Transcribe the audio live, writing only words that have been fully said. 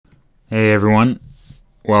Hey everyone,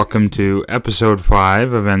 welcome to episode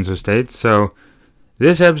 5 of Enzo States. So,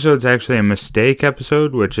 this episode's actually a mistake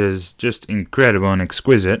episode, which is just incredible and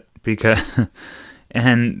exquisite,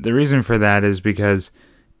 and the reason for that is because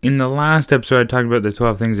in the last episode I talked about the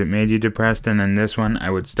 12 things that made you depressed, and in this one I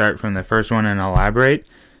would start from the first one and elaborate,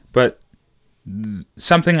 but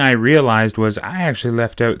something I realized was I actually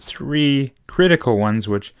left out 3 critical ones,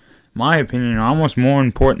 which, in my opinion, are almost more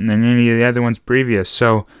important than any of the other ones previous.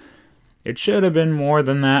 So, it should have been more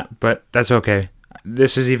than that, but that's okay.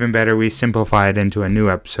 This is even better. We simplify it into a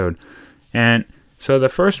new episode. And so the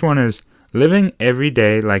first one is living every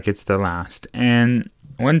day like it's the last. And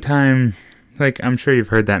one time, I'm sure you've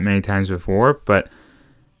heard that many times before, but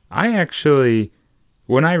I actually,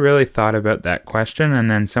 when I really thought about that question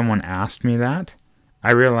and then someone asked me that,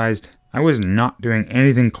 I realized I was not doing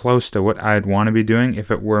anything close to what I'd want to be doing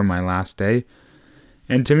if it were my last day.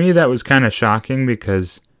 And to me, that was kind of shocking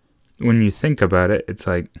because when you think about it, it's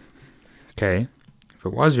like, okay, if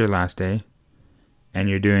it was your last day and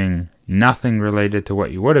you're doing nothing related to what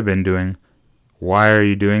you would have been doing, why are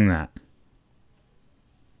you doing that?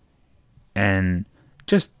 And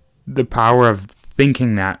just the power of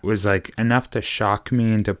thinking that was enough to shock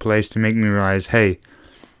me into place to make me realize, hey,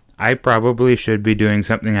 I probably should be doing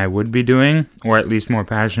something I would be doing, or at least more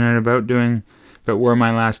passionate about doing, if it were my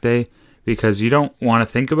last day. Because you don't want to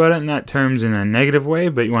think about it in that terms in a negative way,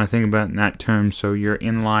 but you want to think about it in that terms so you're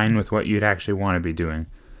in line with what you'd actually want to be doing.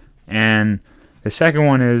 And the second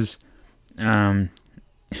one is, I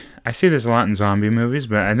see this a lot in zombie movies,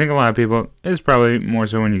 but I think a lot of people, it's probably more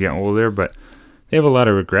so when you get older, but they have a lot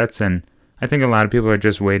of regrets, and I think a lot of people are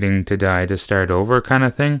just waiting to die to start over kind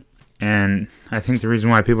of thing. And I think the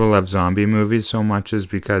reason why people love zombie movies so much is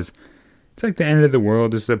because it's like the end of the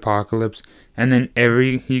world, is the apocalypse, and then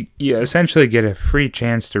you essentially get a free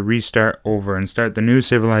chance to restart over and start the new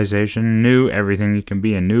civilization, new everything. You can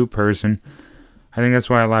be a new person. I think that's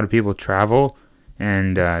why a lot of people travel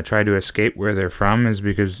and try to escape where they're from, is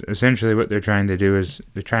because essentially what they're trying to do is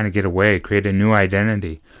they're trying to get away, create a new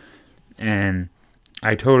identity. And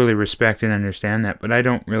I totally respect and understand that, but I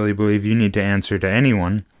don't really believe you need to answer to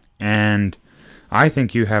anyone. And I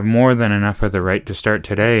think you have more than enough of the right to start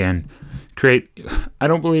today and I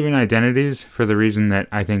don't believe in identities for the reason that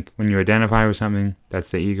I think when you identify with something, that's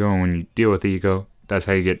the ego, and when you deal with the ego, that's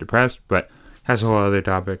how you get depressed, but that's a whole other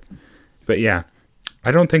topic. But yeah, I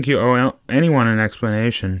don't think you owe anyone an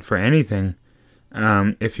explanation for anything,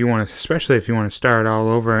 if you want to, especially if you want to start all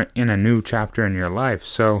over in a new chapter in your life.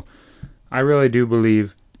 So I really do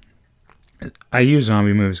believe, I use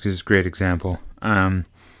zombie movies because it's a great example,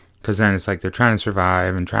 because then it's like they're trying to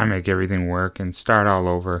survive and try to make everything work and start all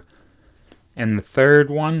over. And the third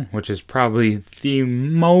one, which is probably the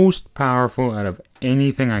most powerful out of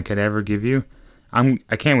anything I could ever give you, I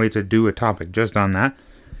can't wait to do a topic just on that,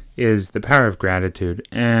 is the power of gratitude.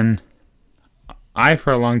 And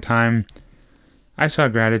for a long time, I saw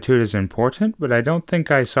gratitude as important, but I don't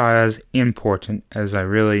think I saw it as important as I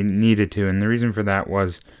really needed to. And the reason for that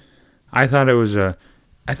was I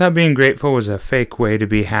thought being grateful was a fake way to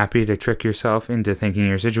be happy, to trick yourself into thinking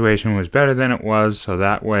your situation was better than it was, so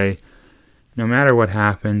that way, no matter what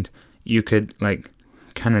happened, you could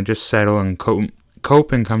kind of just settle and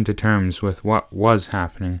cope and come to terms with what was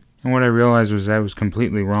happening. And what I realized was that was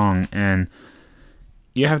completely wrong. And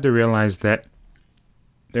you have to realize that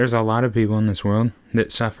there's a lot of people in this world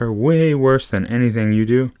that suffer way worse than anything you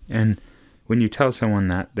do. And when you tell someone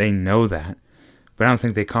that, they know that. But I don't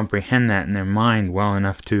think they comprehend that in their mind well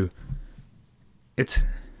enough to...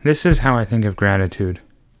 This is how I think of gratitude.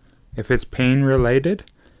 If it's pain related,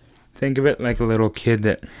 think of it like a little kid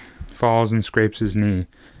that falls and scrapes his knee.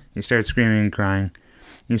 You start screaming and crying.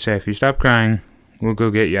 You say, if you stop crying, we'll go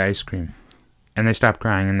get you ice cream. And they stop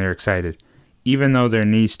crying and they're excited, even though their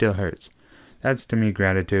knee still hurts. That's, to me,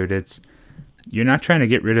 gratitude. You're not trying to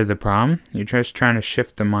get rid of the problem. You're just trying to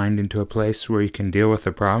shift the mind into a place where you can deal with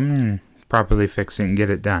the problem and properly fix it and get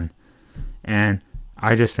it done. And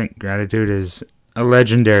I just think gratitude is a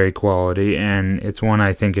legendary quality, and it's one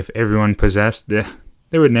I think if everyone possessed, there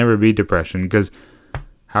would never be depression, because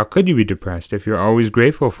how could you be depressed if you're always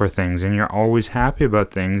grateful for things and you're always happy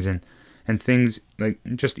about things, and things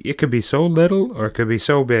it could be so little or it could be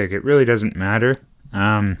so big. It really doesn't matter.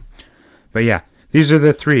 But yeah, these are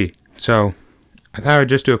the 3. So I thought I'd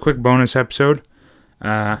just do a quick bonus episode.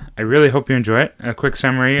 I really hope you enjoy it. A quick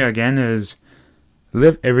summary again is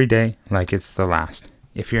live every day like it's the last.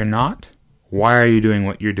 If you're not, why are you doing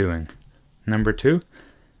what you're doing? Number 2,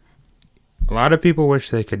 a lot of people wish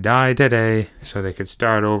they could die today so they could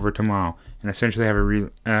start over tomorrow and essentially have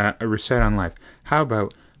a reset on life. How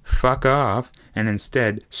about fuck off and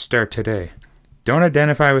instead start today. Don't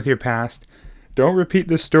identify with your past. Don't repeat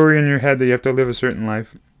the story in your head that you have to live a certain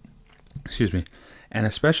life. Excuse me. And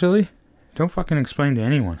especially, don't fucking explain to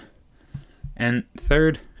anyone. And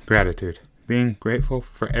third, gratitude. Being grateful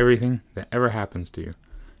for everything that ever happens to you.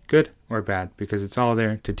 Good or bad, because it's all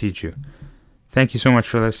there to teach you. Thank you so much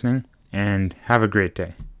for listening, and have a great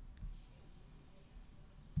day.